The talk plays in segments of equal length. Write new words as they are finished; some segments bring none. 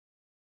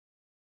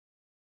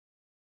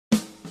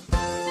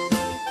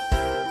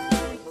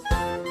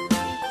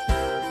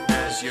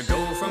As you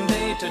go from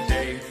day to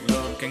day,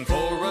 looking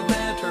for a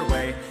better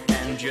way,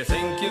 and you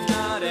think you've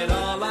got it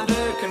all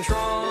under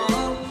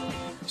control.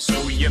 So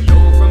you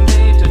go from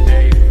day to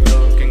day,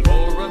 looking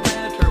for a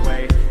better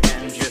way,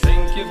 and you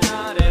think you've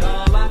got it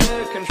all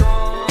under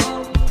control.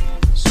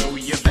 So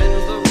you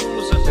bend the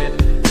rules a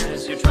bit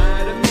as you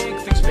try to make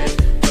things fit,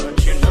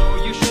 but you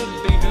know you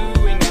should be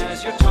doing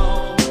as you're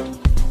told.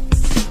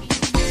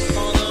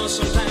 Although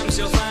sometimes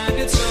you'll find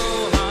it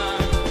so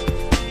hard,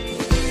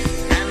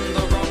 and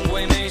the wrong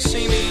way may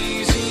seem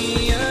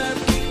easier,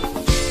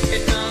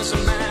 it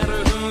doesn't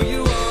matter who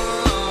you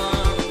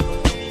are.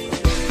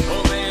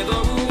 Obey the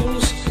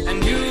rules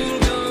and you'll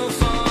go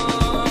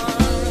far.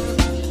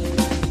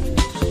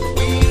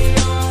 We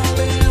all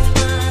live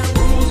by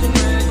rules and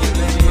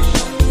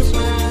regulations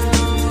now.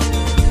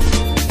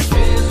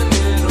 Isn't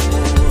it a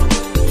bore?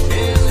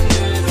 Isn't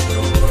it a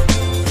chore?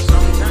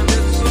 Sometimes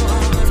it's so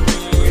hard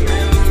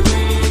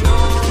remembering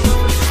all the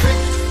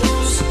strict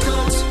rules,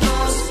 codes,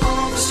 laws,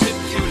 all the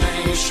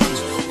stipulations,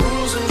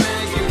 rules and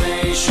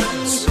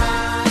regulations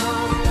now.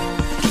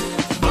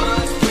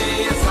 But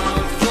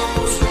without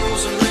those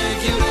rules and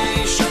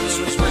regulations,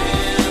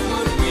 where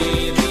would we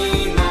be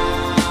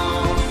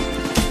now?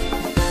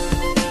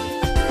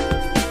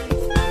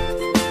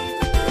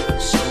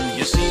 So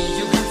you see,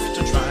 you have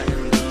to try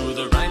and do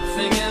the right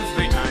thing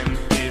every time.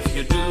 If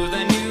you do,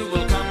 then you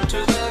will come to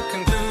the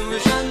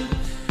conclusion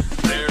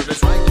there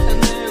is right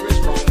and there is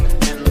wrong,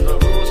 and the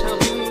rules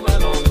help you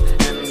along,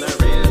 and they're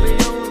really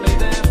only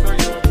there for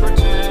your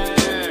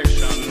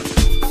protection.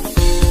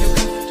 You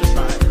have to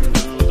try and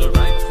do the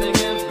right thing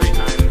every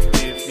time.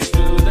 If you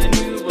do, then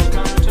you will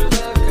come to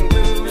the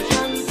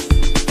conclusion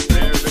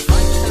there is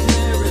right and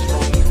there is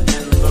wrong,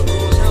 and the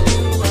rules help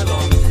you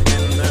along,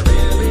 and they're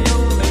really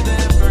only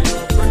there for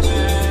your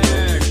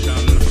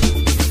protection.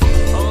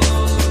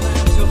 Although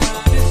sometimes you'll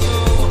find it so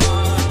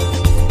hard,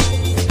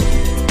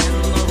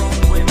 and the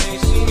wrong way may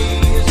seem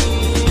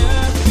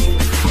easier,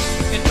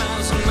 it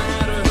doesn't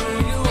matter who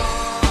you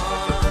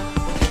are.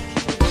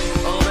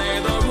 Obey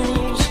the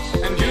rules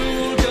and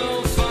you'll go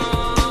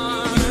far.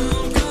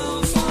 You'll go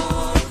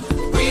far.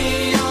 We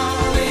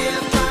all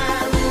live by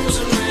rules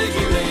and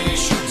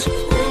regulations,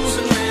 rules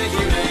and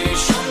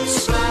regulations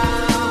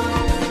now.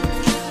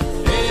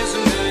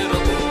 Isn't it a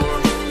bore?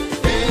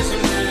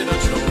 Isn't it a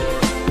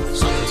chore?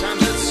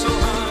 Sometimes it's so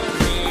hard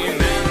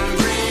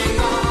remembering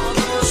all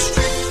those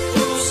strict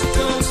rules,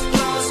 codes,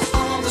 laws,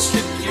 all the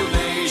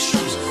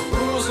stipulations,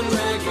 rules and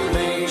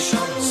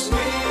regulations.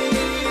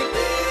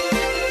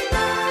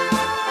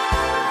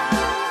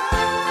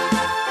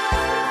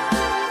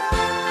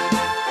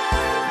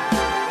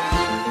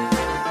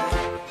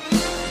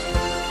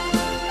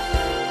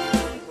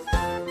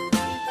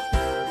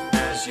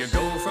 As you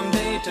go from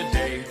day to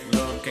day,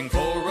 looking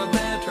for a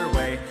better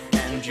way,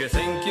 and you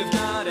think you've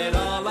got it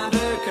all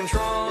under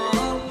control.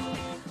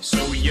 So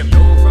you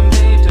go from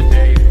day to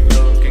day,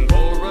 looking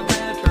for a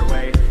better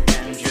way,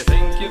 and you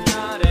think you've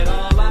got it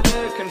all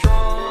under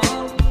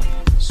control.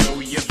 So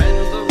you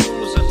bend the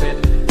rules a bit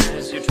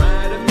as you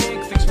try to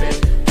make things fit,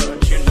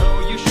 but you know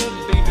you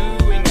should be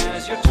doing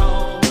as you're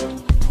told.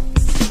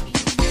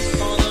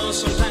 Although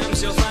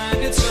sometimes you'll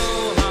find it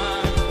so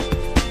hard,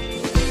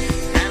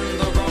 and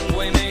the wrong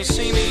way may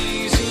seem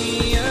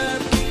easier,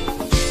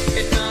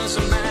 it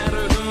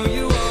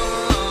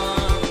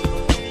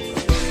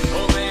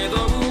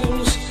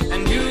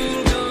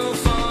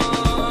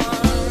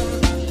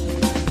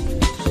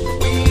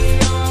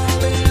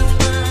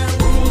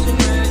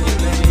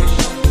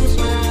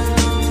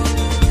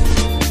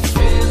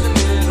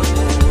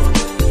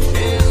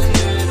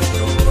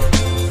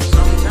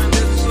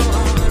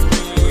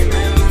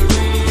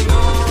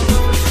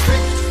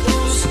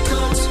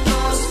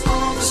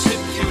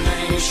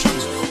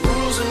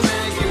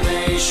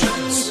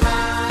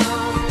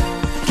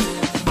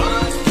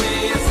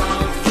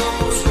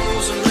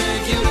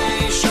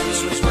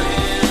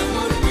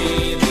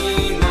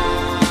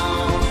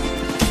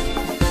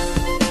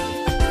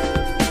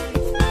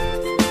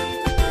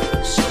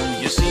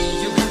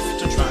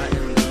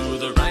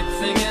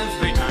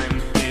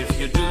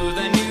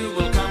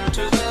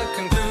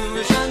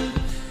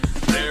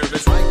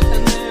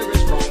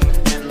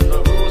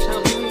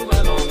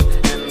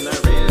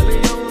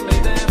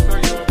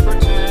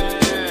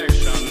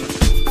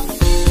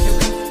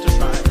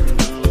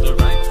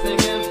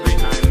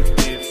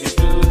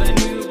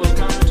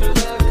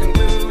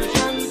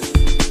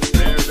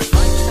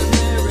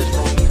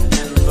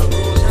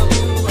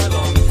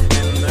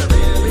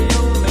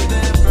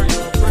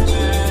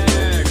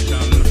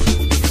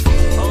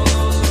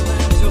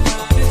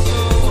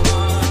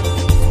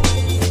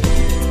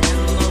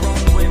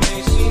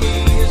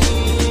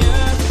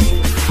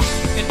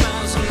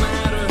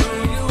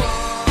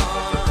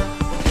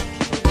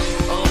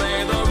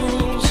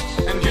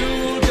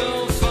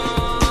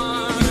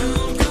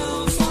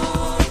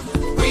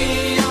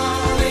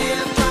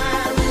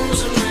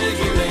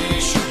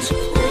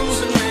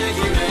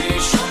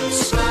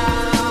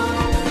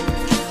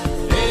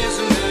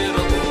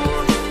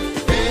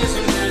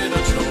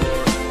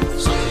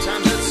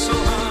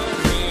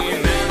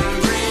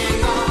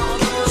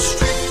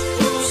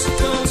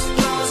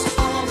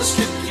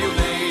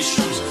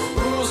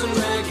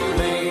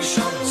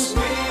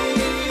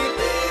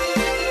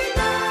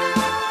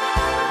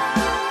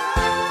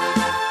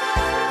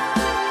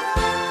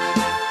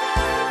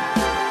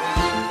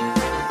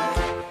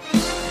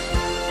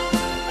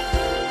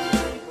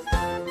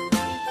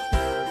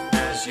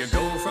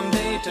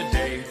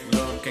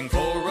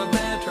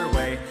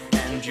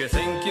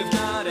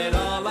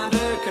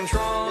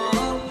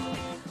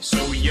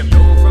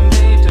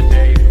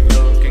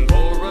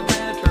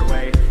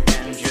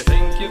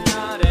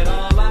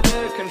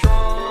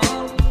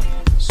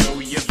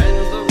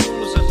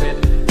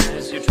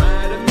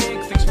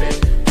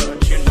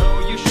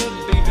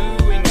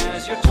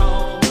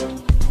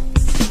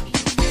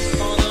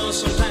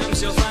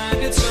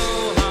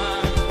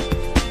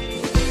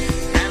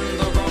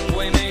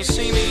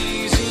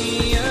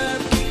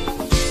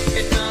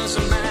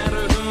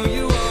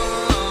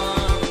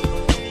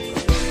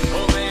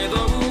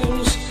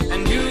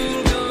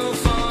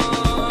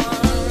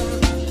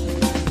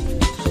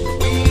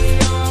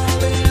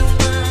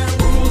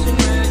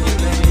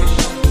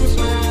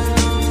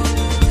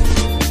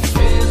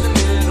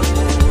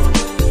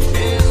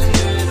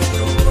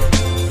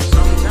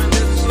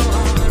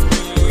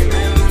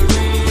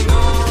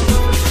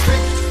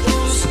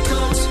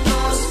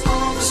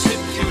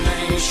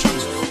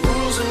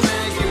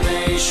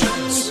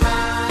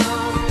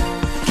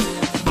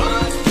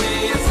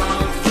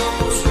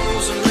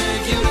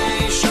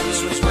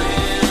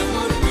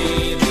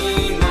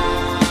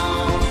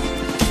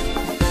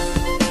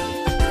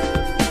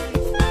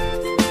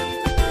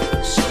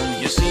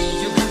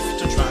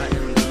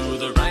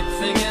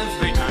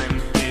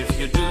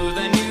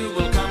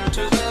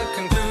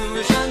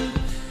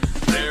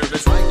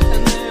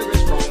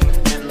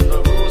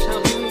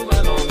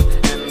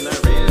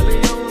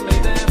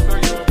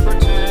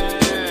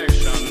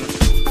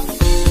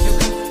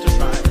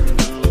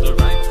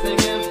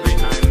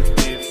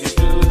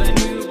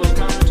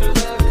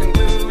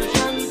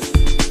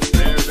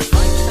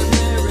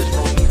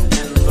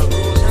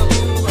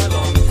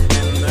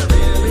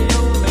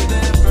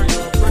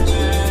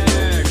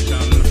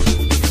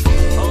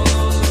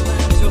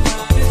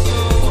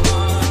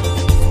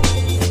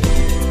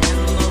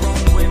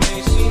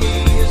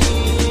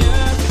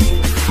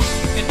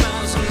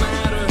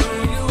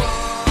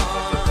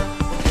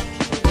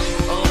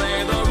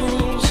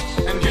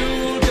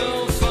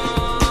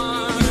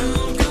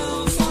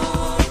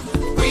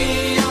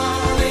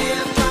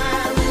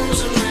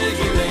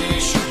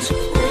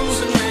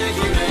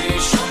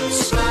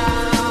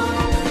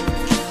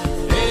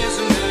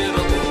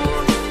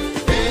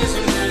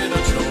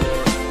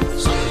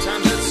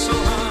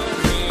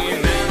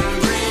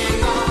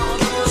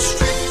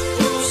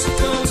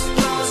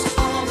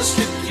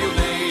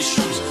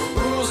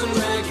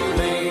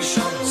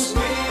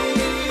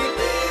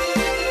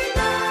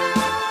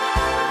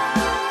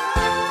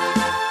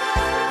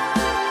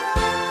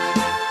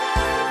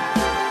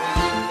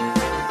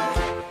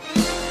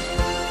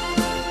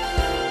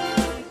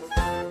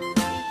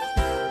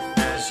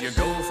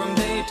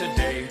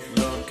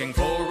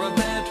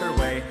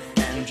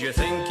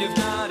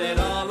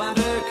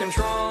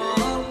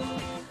control.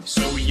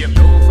 So you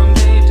go from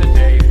day to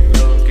day,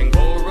 looking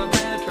for a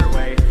better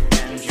way,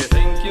 and you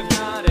think you've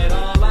got it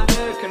all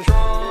under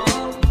control.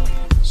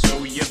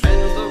 So you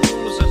bend the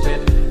rules a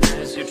bit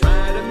as you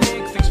try to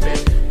make things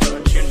fit,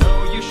 but you know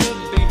you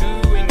should be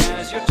doing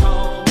as you're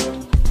told.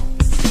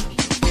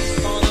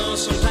 Although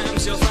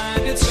sometimes you'll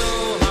find it so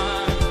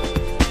hard,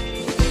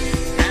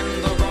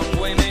 and the wrong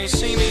way may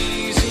seem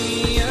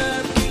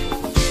easier.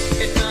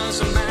 It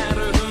doesn't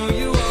matter who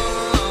you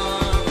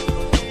are,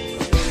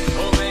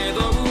 obey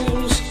the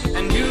rules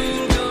and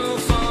you'll go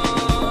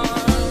far.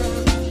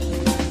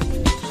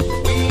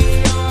 We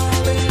all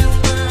live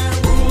by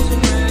rules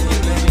and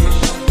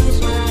regulations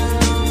now.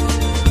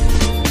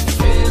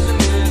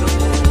 Isn't it a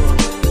bore?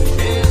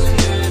 Isn't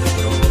it a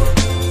chore?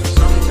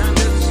 Sometimes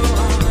it's so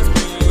hard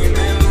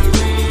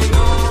remembering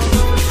all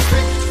the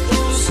strict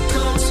rules,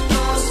 codes,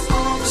 laws,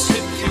 all the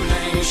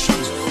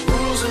stipulations,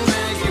 rules and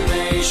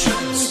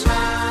regulations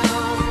now.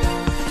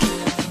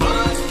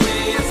 But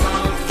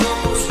without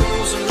those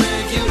rules and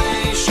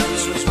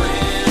regulations,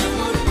 where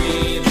would we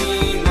be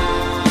now?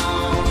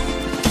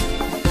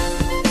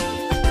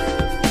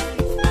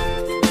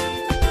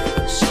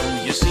 So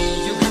you see,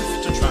 you have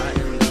to try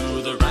and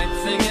do the right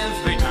thing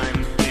every time.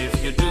 If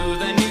you do,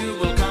 then you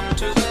will come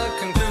to the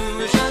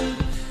conclusion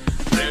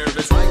there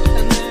is right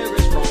and there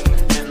is wrong,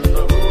 and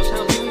the rules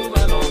help you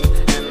along,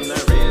 and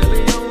they're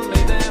really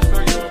only there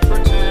for your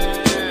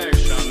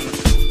protection.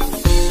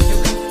 You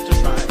have to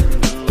try and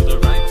do the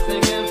right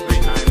thing every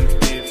time.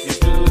 If you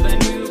do, then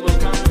you will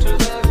come to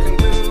the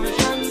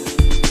conclusion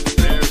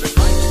there is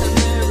right and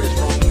there is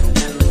wrong,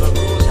 and the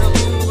rules help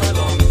you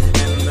along,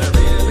 and they're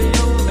really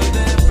only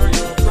there for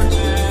your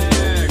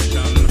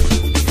protection.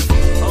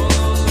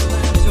 Although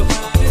sometimes you'll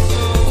find it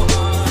so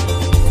hard,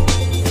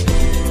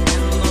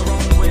 and the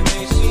wrong way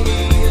may seem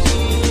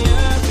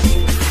easier.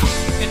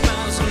 It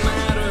doesn't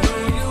matter who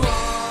you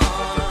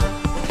are,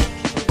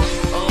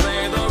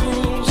 obey the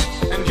rules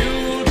and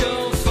you'll go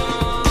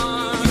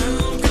far.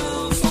 You'll go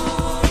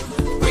far.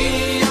 We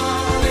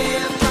all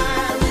live by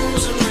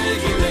rules and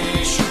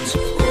regulations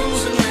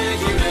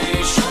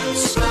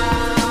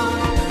now.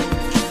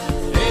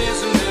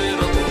 Isn't it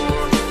a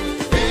bore?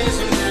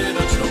 Isn't it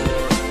a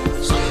chore?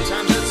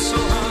 Sometimes it's so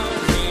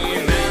hard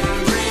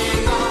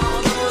remembering all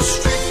those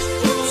strict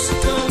rules,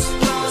 codes,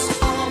 laws,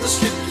 all the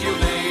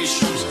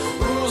stipulations,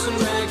 rules and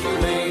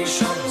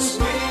regulations.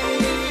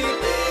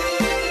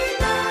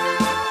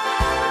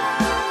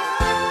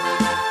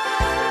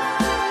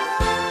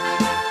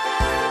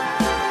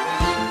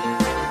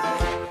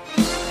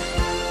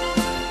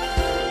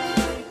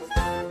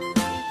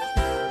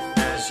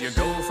 As you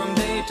go from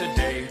day to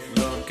day,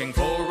 looking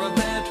for a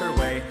better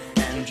way,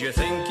 and you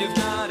think you've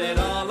got it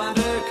all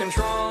under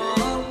control.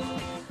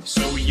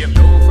 So you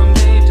go from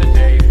day to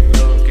day,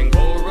 looking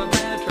for a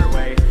better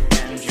way,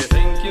 and you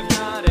think you've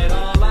got it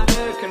all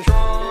under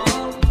control.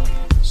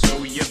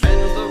 So you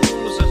bend the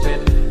rules a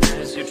bit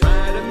as you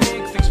try to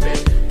make things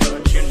fit,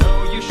 but you know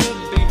you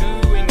should be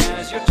doing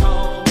as you're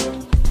told.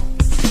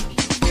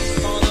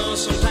 Although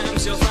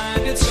sometimes you'll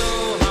find it so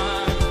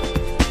hard,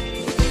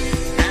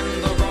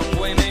 and the wrong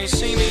way may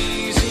seem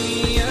easier.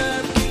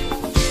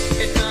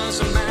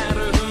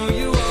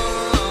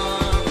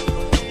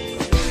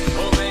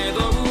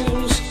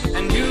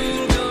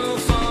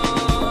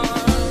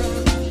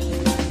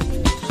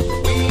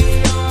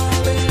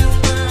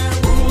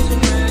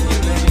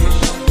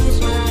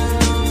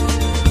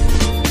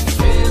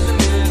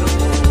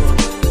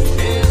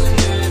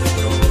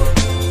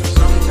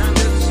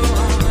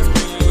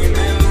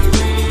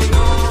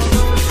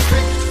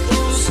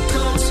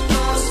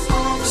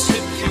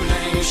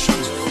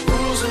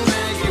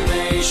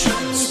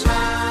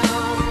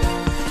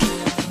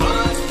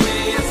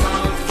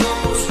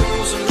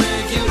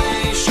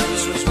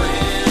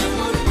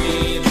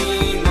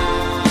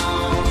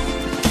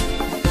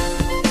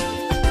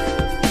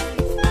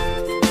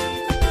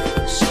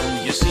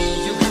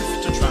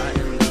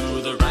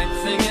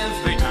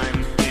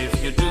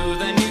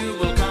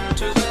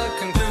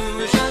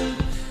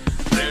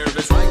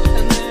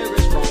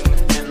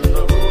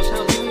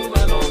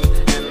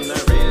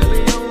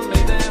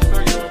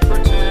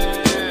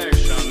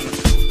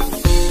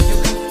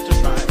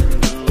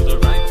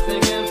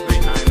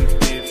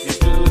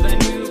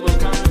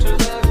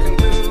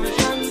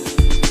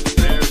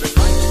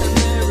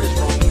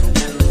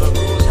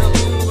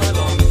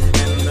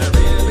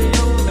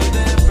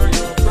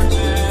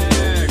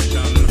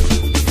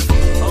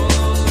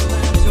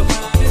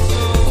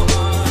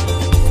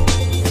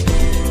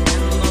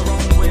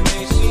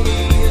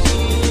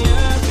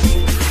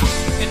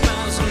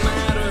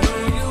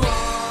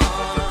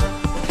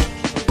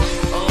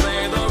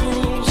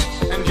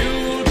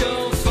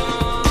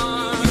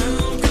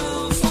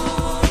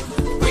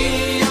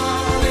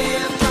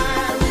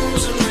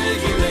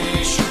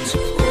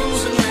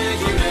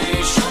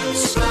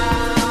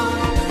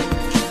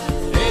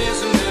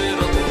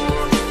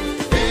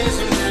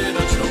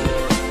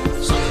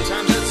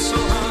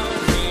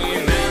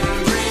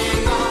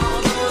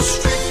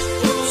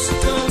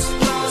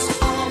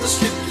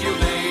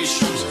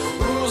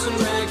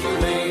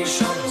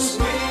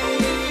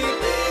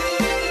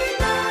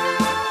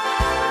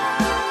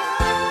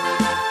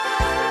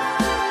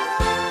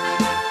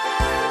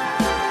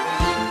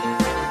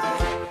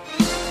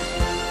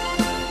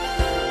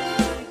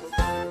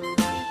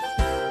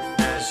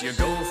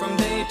 from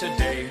day to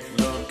day,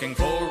 looking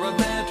for a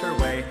better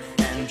way,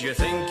 and you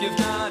think you've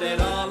got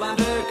it all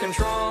under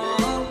control.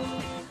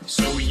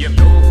 So you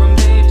go from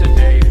day to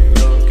day,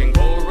 looking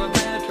for a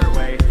better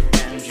way,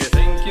 and you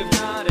think you've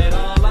got it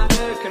all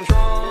under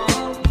control.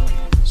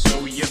 So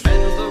you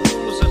bend the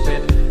rules a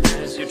bit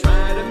as you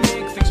try to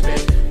make things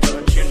fit,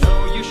 but you know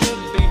you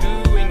should be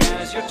doing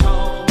as you're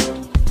told.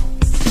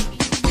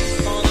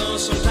 Although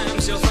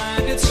sometimes you'll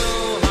find it so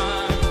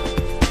hard,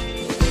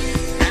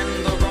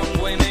 and the wrong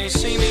way may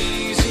seem easier.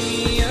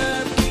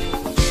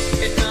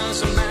 It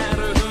doesn't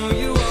matter who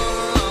you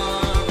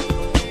are,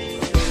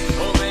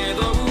 obey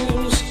the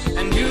rules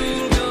and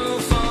you'll go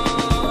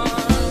far.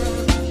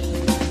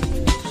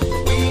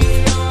 We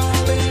all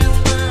live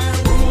by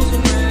rules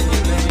and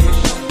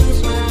regulations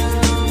now.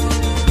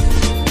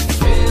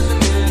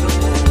 Isn't it a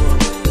bore?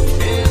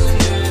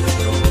 Isn't it a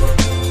chore?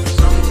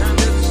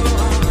 Sometimes it's so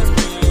hard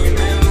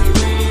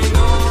remembering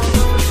all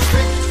the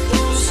strict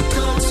rules,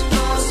 codes,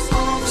 laws,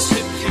 all the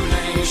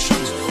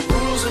stipulations,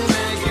 rules and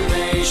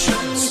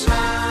regulations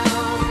now.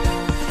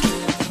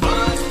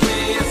 But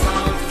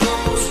without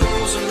those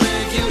rules and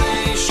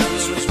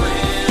regulations,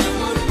 where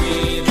would we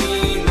be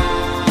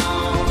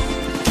now?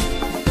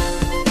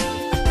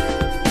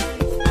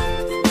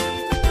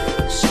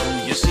 So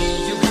you see,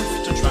 you have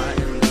to try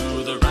and do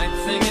the right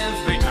thing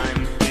every time.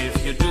 If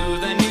you do,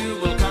 then you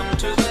will come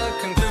to the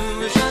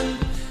conclusion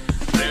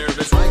there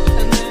is right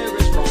and there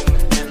is wrong,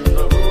 and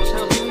the rules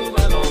help you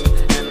along,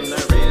 and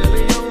they're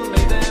really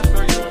only there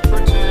for your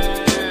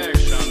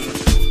protection.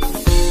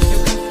 You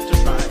have to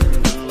try and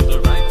do the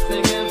right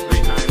thing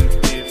every time.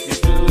 If you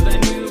do, then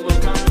you will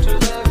come to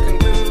the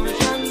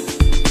conclusion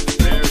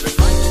there is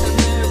right and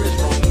there is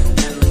wrong,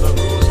 and the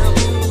rules help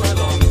you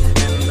along,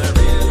 and they're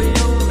really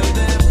only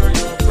there for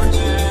your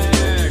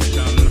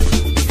protection.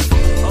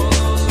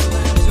 Although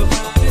sometimes you'll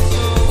find it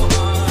so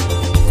hard,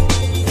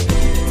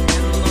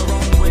 and the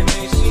wrong way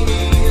may seem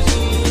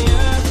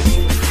easier.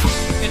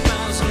 It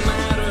doesn't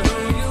matter who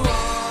you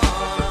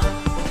are,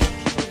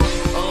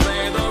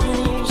 obey the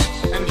rules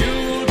and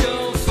you'll go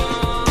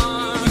far.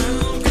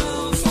 You'll go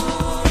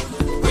far.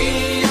 We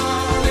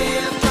all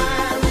live by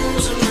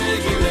rules and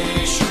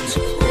regulations,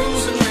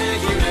 rules and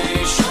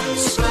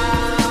regulations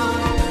now.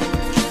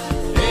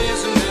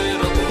 Isn't it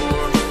a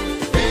bore?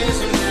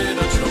 Isn't it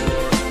a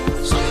chore?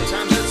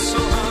 Sometimes it's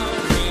so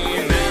hard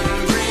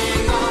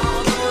remembering all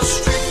those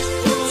strict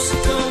rules,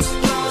 codes,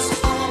 laws,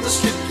 all the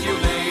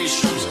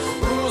stipulations,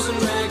 rules and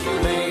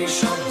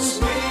regulations.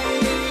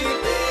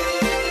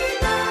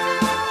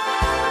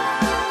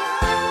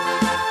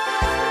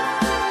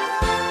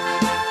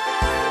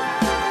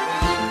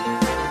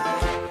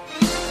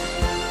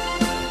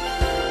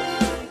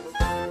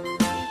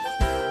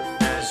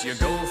 As you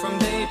go from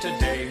day to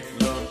day,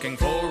 looking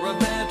for a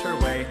better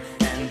way,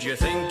 and you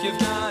think you've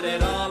got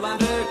it all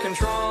under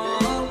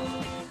control.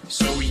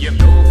 So you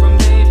go from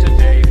day to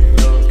day,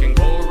 looking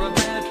for a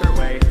better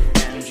way,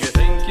 and you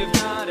think you've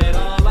got it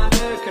all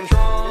under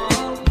control.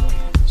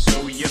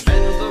 So you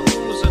bend the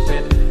rules a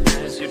bit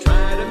as you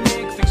try to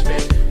make things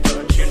fit,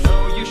 but you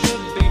know you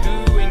should be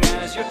doing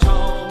as you're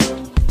told.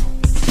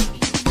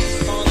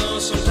 Although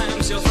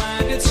sometimes you'll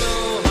find it so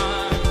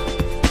hard,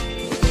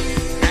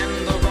 and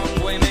the wrong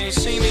way may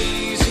seem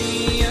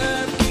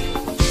easier.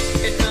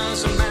 It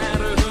doesn't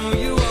matter who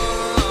you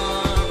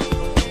are,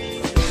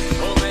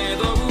 obey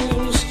the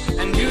rules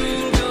and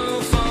you'll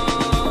go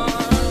far.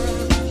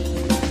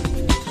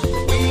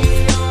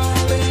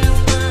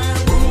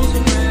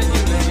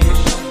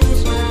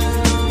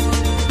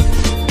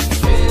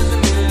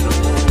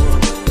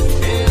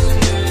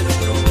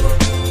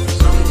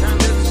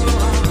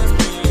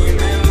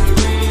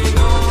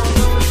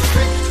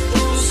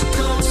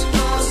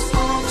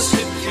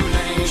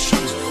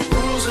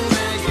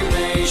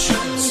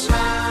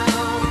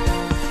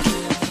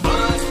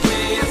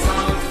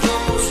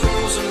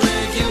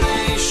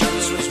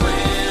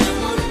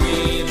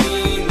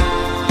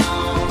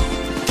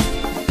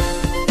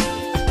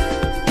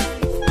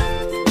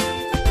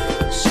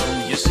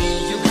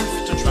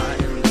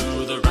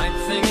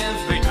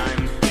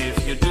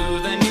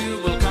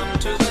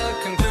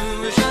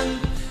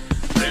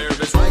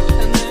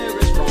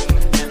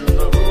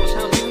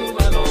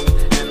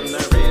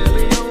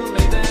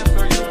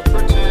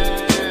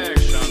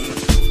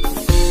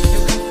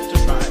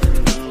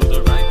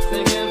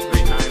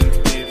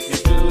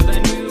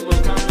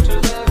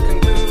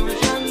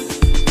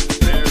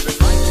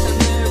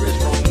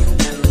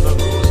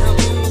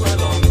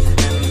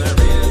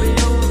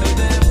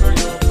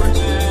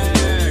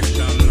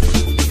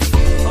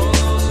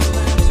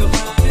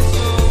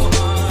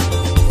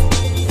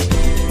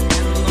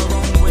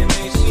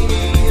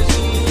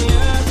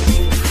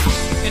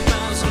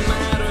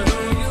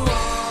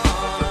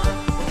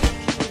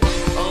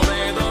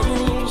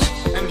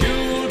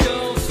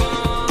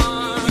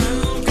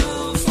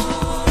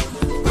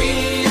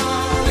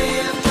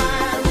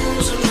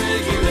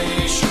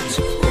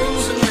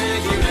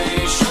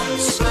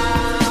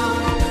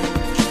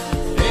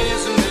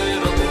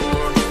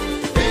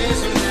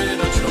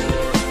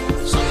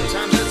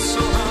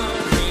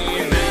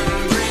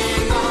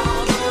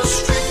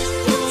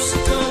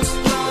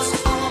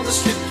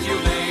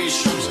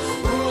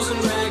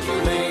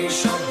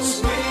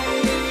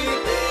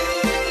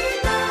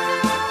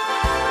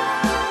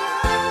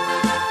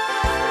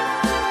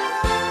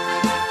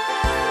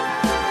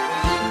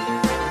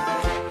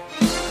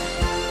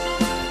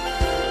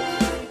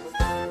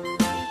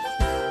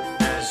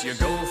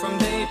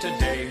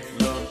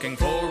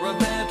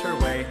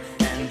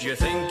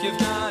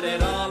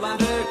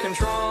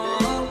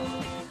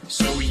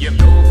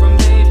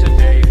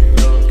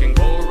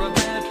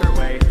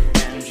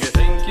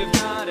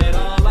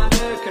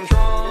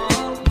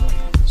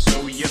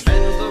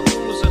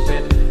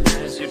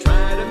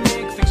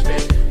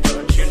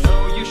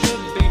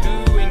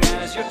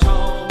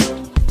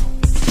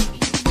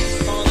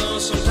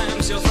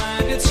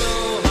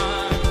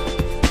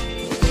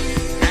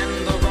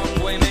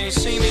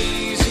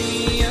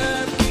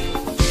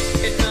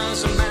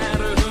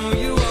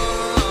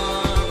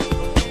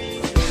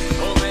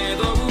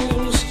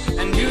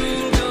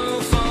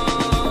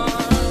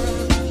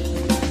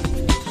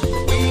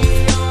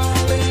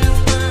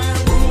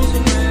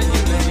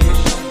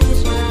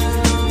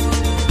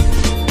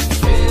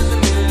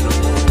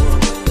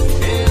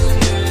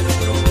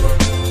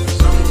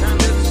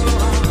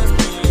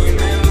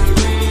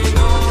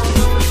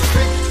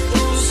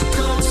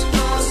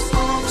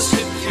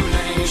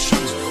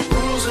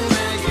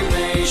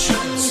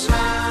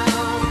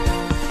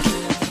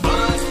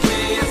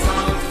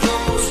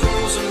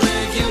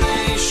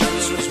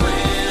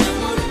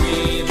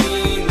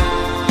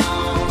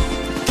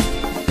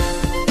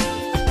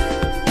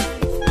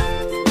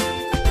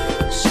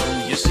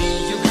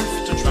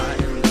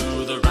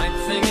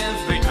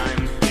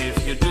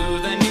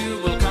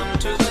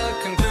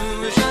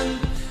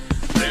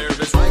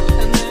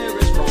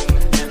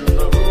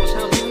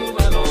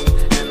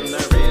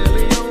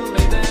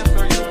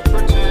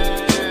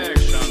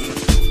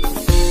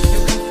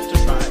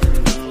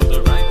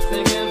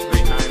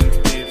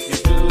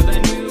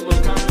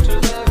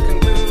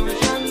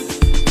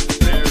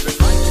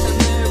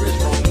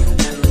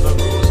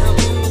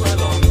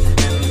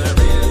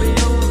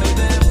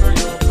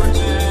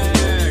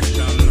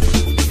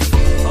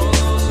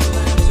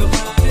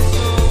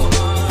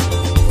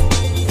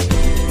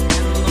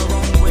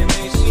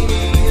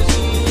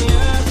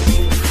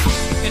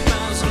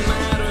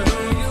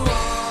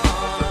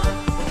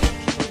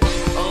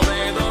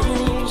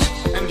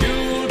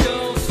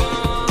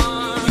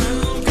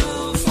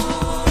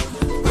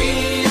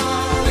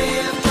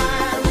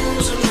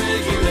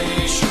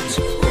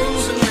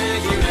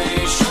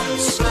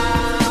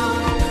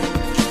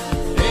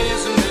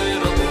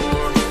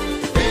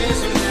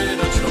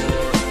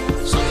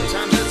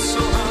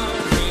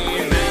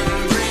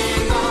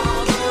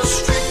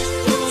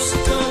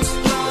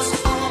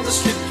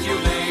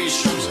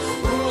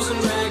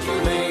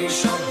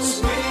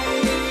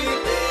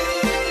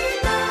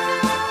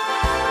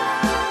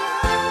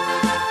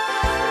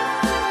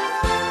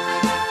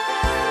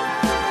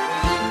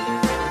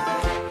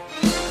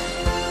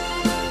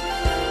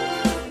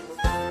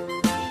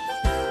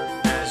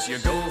 As you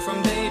go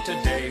from day to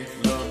day,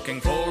 looking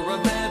for a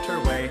better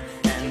way,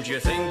 and you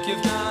think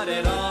you've got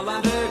it all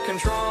under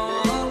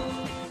control.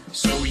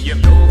 So you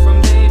go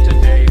from day to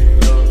day,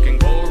 looking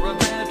for a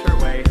better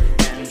way,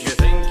 and you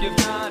think you've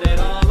got it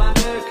all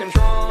under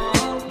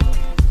control.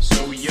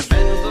 So you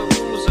bend the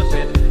rules a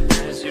bit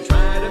as you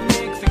try to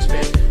make things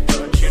fit,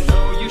 but you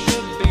know you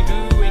should be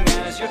doing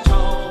as you're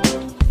told.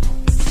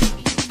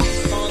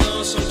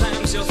 Although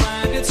sometimes you'll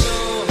find it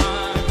so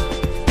hard,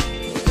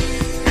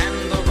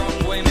 and the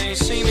wrong way may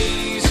seem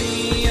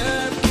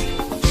easier.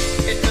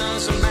 It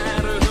doesn't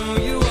matter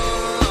who you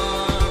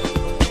are,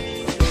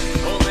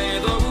 obey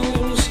the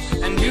rules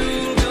and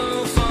you'll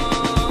go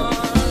far.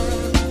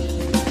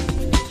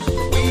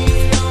 We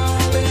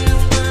all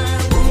live by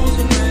rules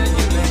and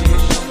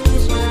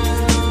regulations now.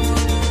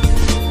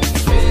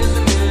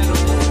 Isn't it a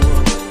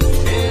bore?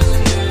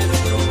 Isn't it a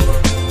chore?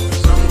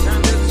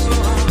 Sometimes it's so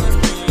hard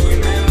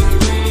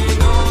remembering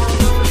all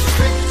those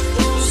strict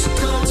rules,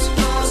 codes,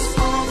 laws,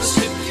 all the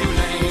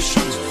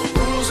stipulations,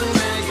 rules and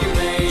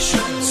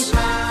regulations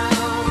now.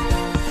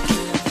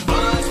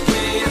 But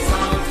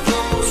without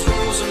those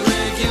rules and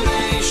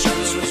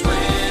regulations,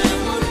 where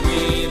would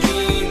we be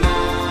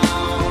now?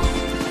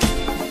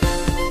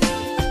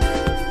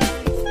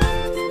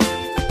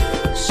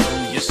 So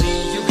you see,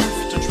 you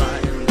have to try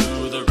and do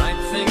the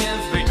right thing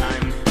every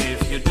time. If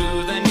you do,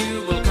 then you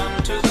will come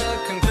to the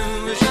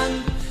conclusion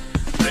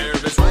there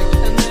is right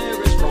and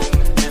there is wrong,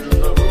 and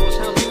the rules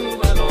help you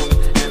along,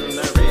 and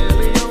they're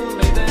really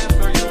only there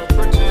for your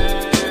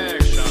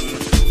protection.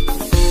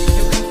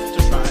 You have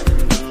to try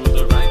and do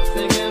the right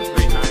thing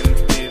every time.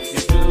 If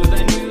you do,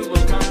 then you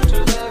will come to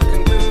the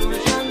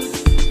conclusion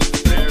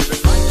there is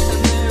right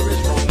and there is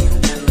wrong,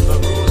 and the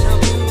rules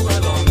help you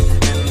along,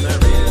 and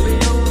they're really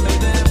only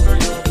there for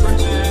your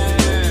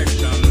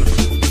protection.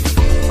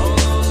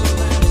 Although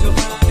sometimes you'll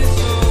find it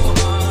so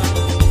hard,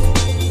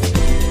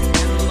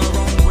 and the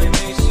wrong way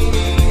may seem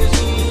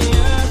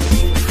easier.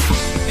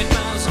 It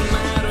doesn't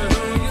matter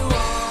who you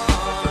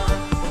are,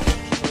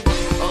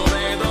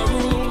 obey the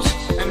rules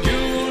and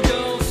you'll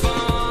go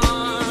far.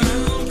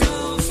 You'll go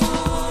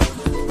far.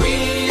 We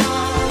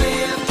all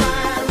live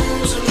by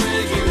rules and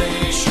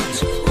regulations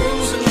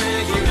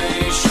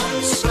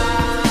now.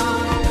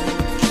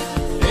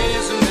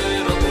 Isn't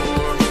it a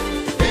bore?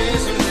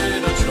 Isn't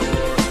it a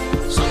chore?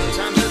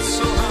 Sometimes it's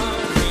so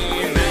hard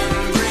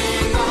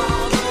remembering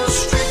all those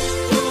strict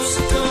rules,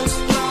 codes,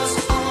 laws,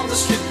 all the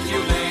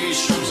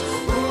stipulations,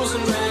 rules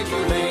and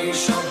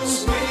regulations.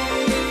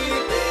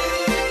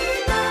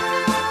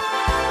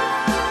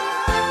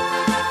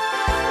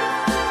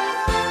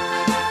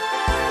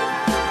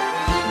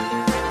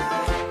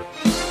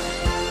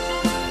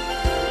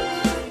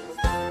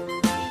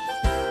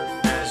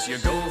 As you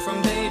go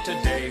from day to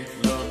day,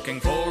 looking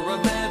for a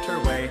better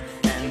way,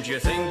 and you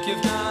think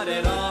you've got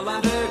it all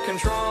under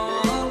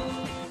control.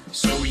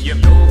 So you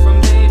go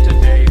from day to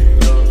day,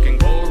 looking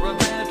for a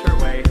better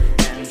way,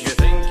 and you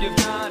think you've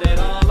got it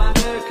all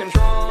under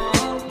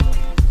control.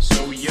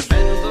 So you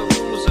bend the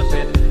rules a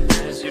bit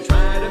as you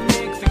try to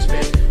make things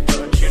fit,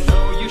 but you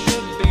know you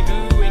should be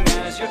doing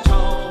as you're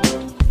told.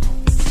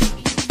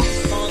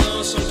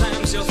 Although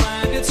sometimes you'll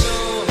find it so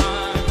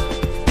hard,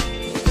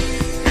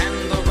 and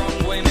the wrong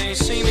way may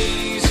seem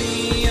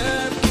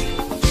easier.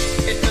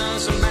 It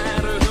doesn't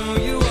matter who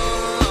you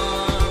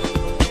are,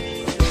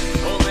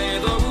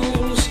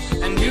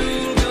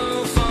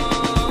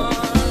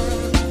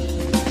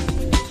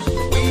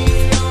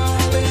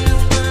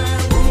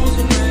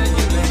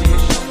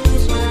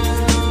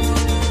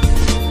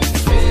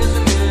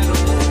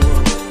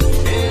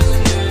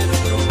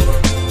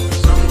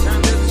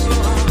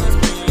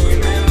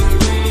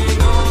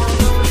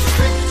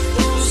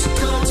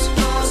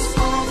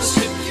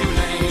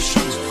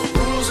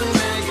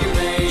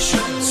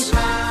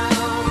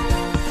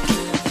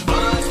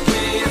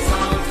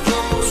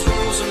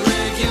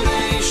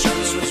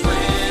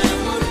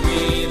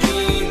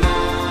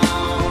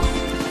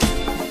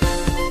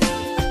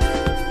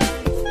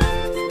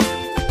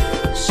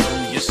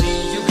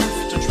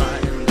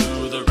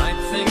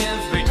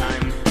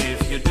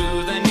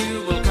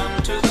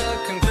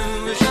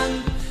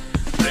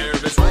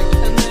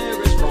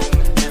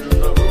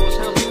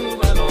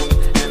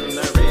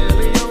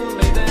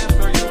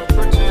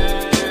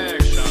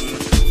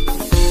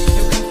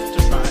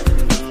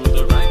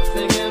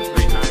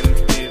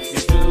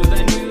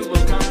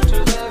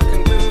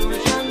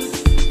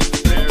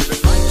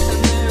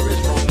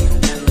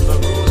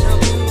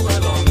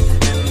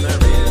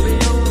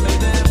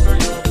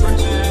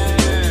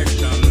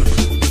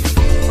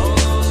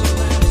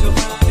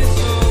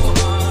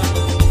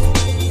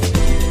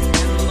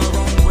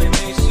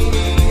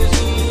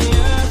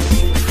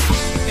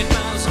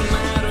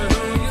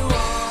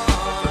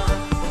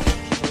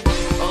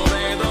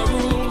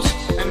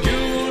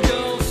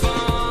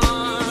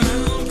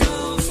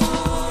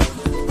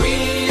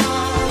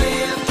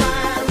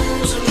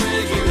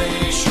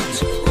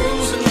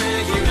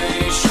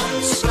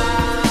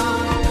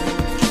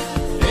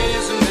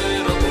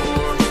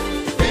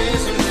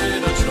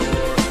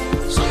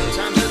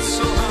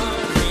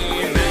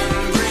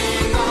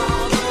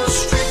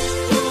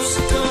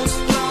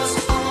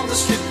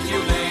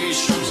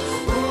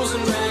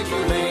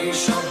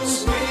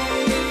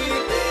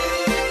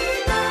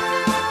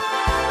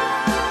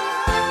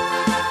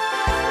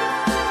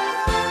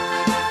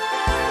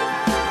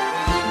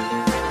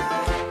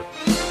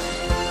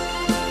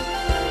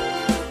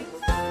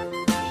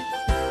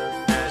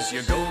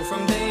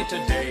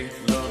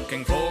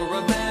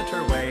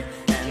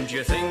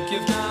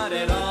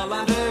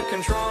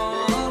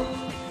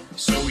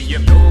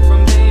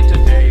 from day to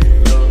day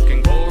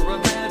looking for a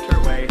better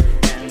way,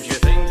 and you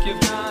think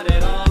you've got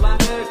it all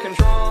under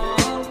control.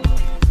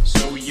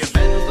 So you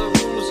bend the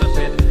rules a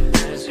bit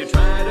as you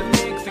try to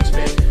make things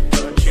fit,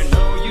 but you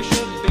know you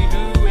should be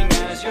doing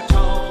as you're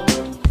told.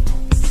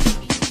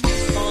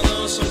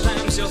 Although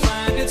sometimes you'll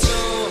find it so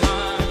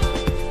hard,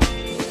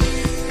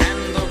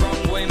 and the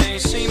wrong way may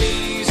seem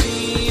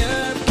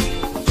easier.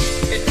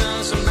 It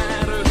doesn't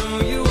matter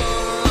who you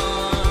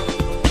are.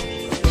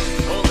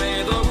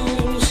 Obey the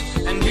rules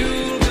and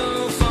you'll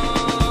go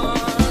far.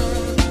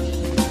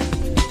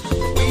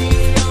 We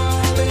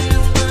all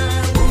live by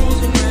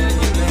rules and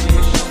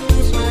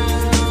regulations now.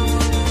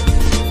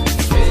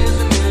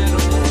 Isn't it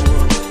a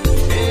bore?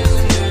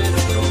 Isn't it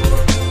a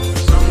chore?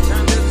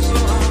 Sometimes it's so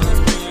hard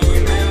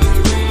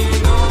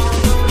remembering all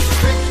those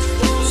strict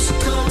rules,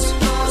 codes,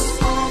 laws,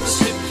 all the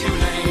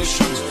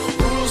stipulations,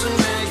 rules and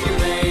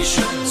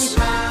regulations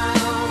now.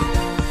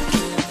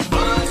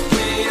 But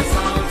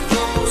without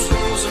those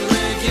rules and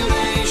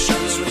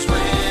regulations,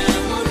 where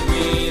would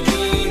we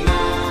be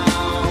now?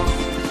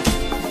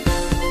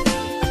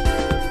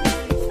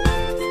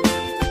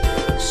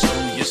 So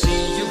you see,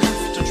 you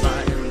have to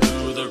try and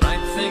do the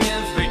right thing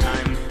every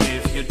time.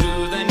 If you do,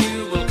 then you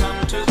will come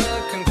to the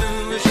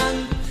conclusion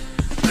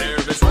there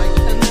is right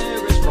and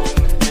there is wrong,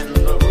 and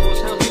the rules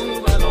help you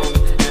along,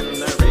 and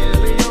they're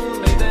really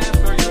only there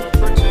for your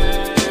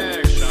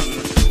protection.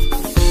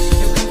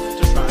 You have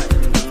to try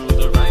and do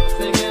the right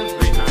thing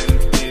every time.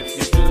 If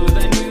you do,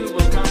 then you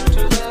will come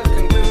to the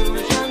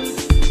conclusion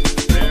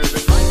there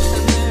is right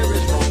and there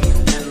is wrong,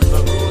 and the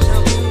rules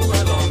help you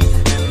along,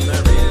 and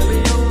they're really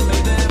only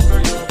there for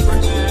your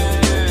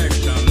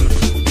protection.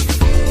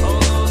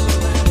 Although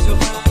sometimes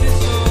you'll find it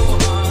so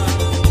hard,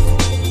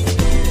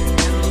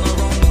 and the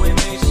wrong way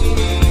may seem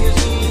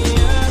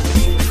easier.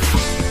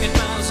 It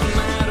doesn't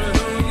matter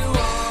who you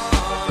are.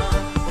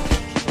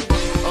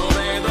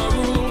 Obey the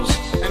rules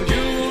and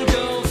you'll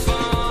go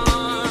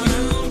far.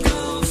 You'll go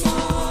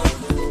far.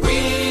 We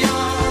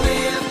all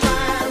live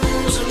by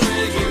rules and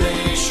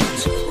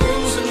regulations,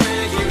 rules and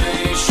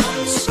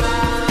regulations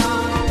now.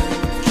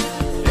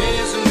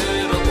 Isn't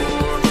it a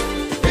bore?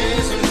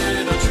 Isn't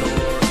it a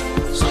chore?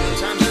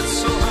 Sometimes it's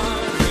so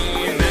hard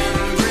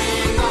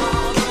remembering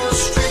all those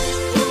strict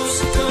rules,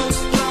 codes,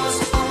 laws,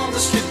 all the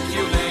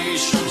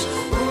stipulations,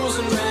 rules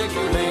and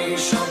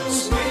regulations.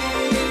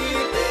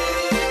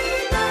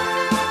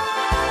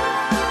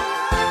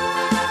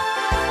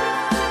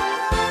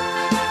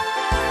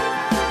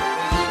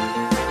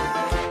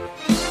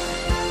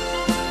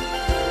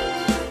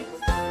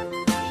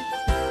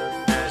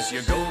 As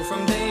you go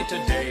from day to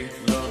day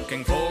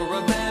looking for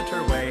a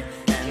better way,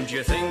 and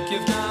you think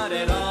you've got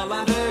it all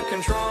under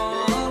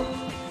control.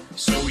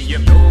 So you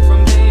go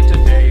from day to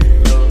day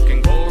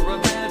looking for a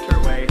better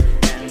way,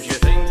 and you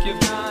think you've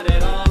got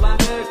it all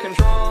under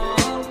control.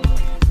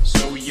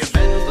 So you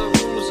bend the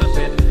rules a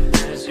bit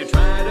as you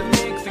try to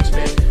make things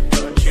fit,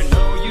 but you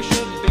know you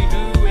should be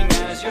doing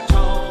as you're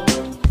told.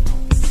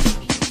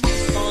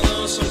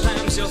 Although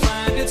sometimes you'll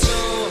find it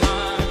so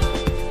hard,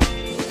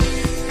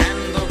 and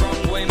the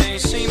wrong way may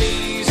seem easier.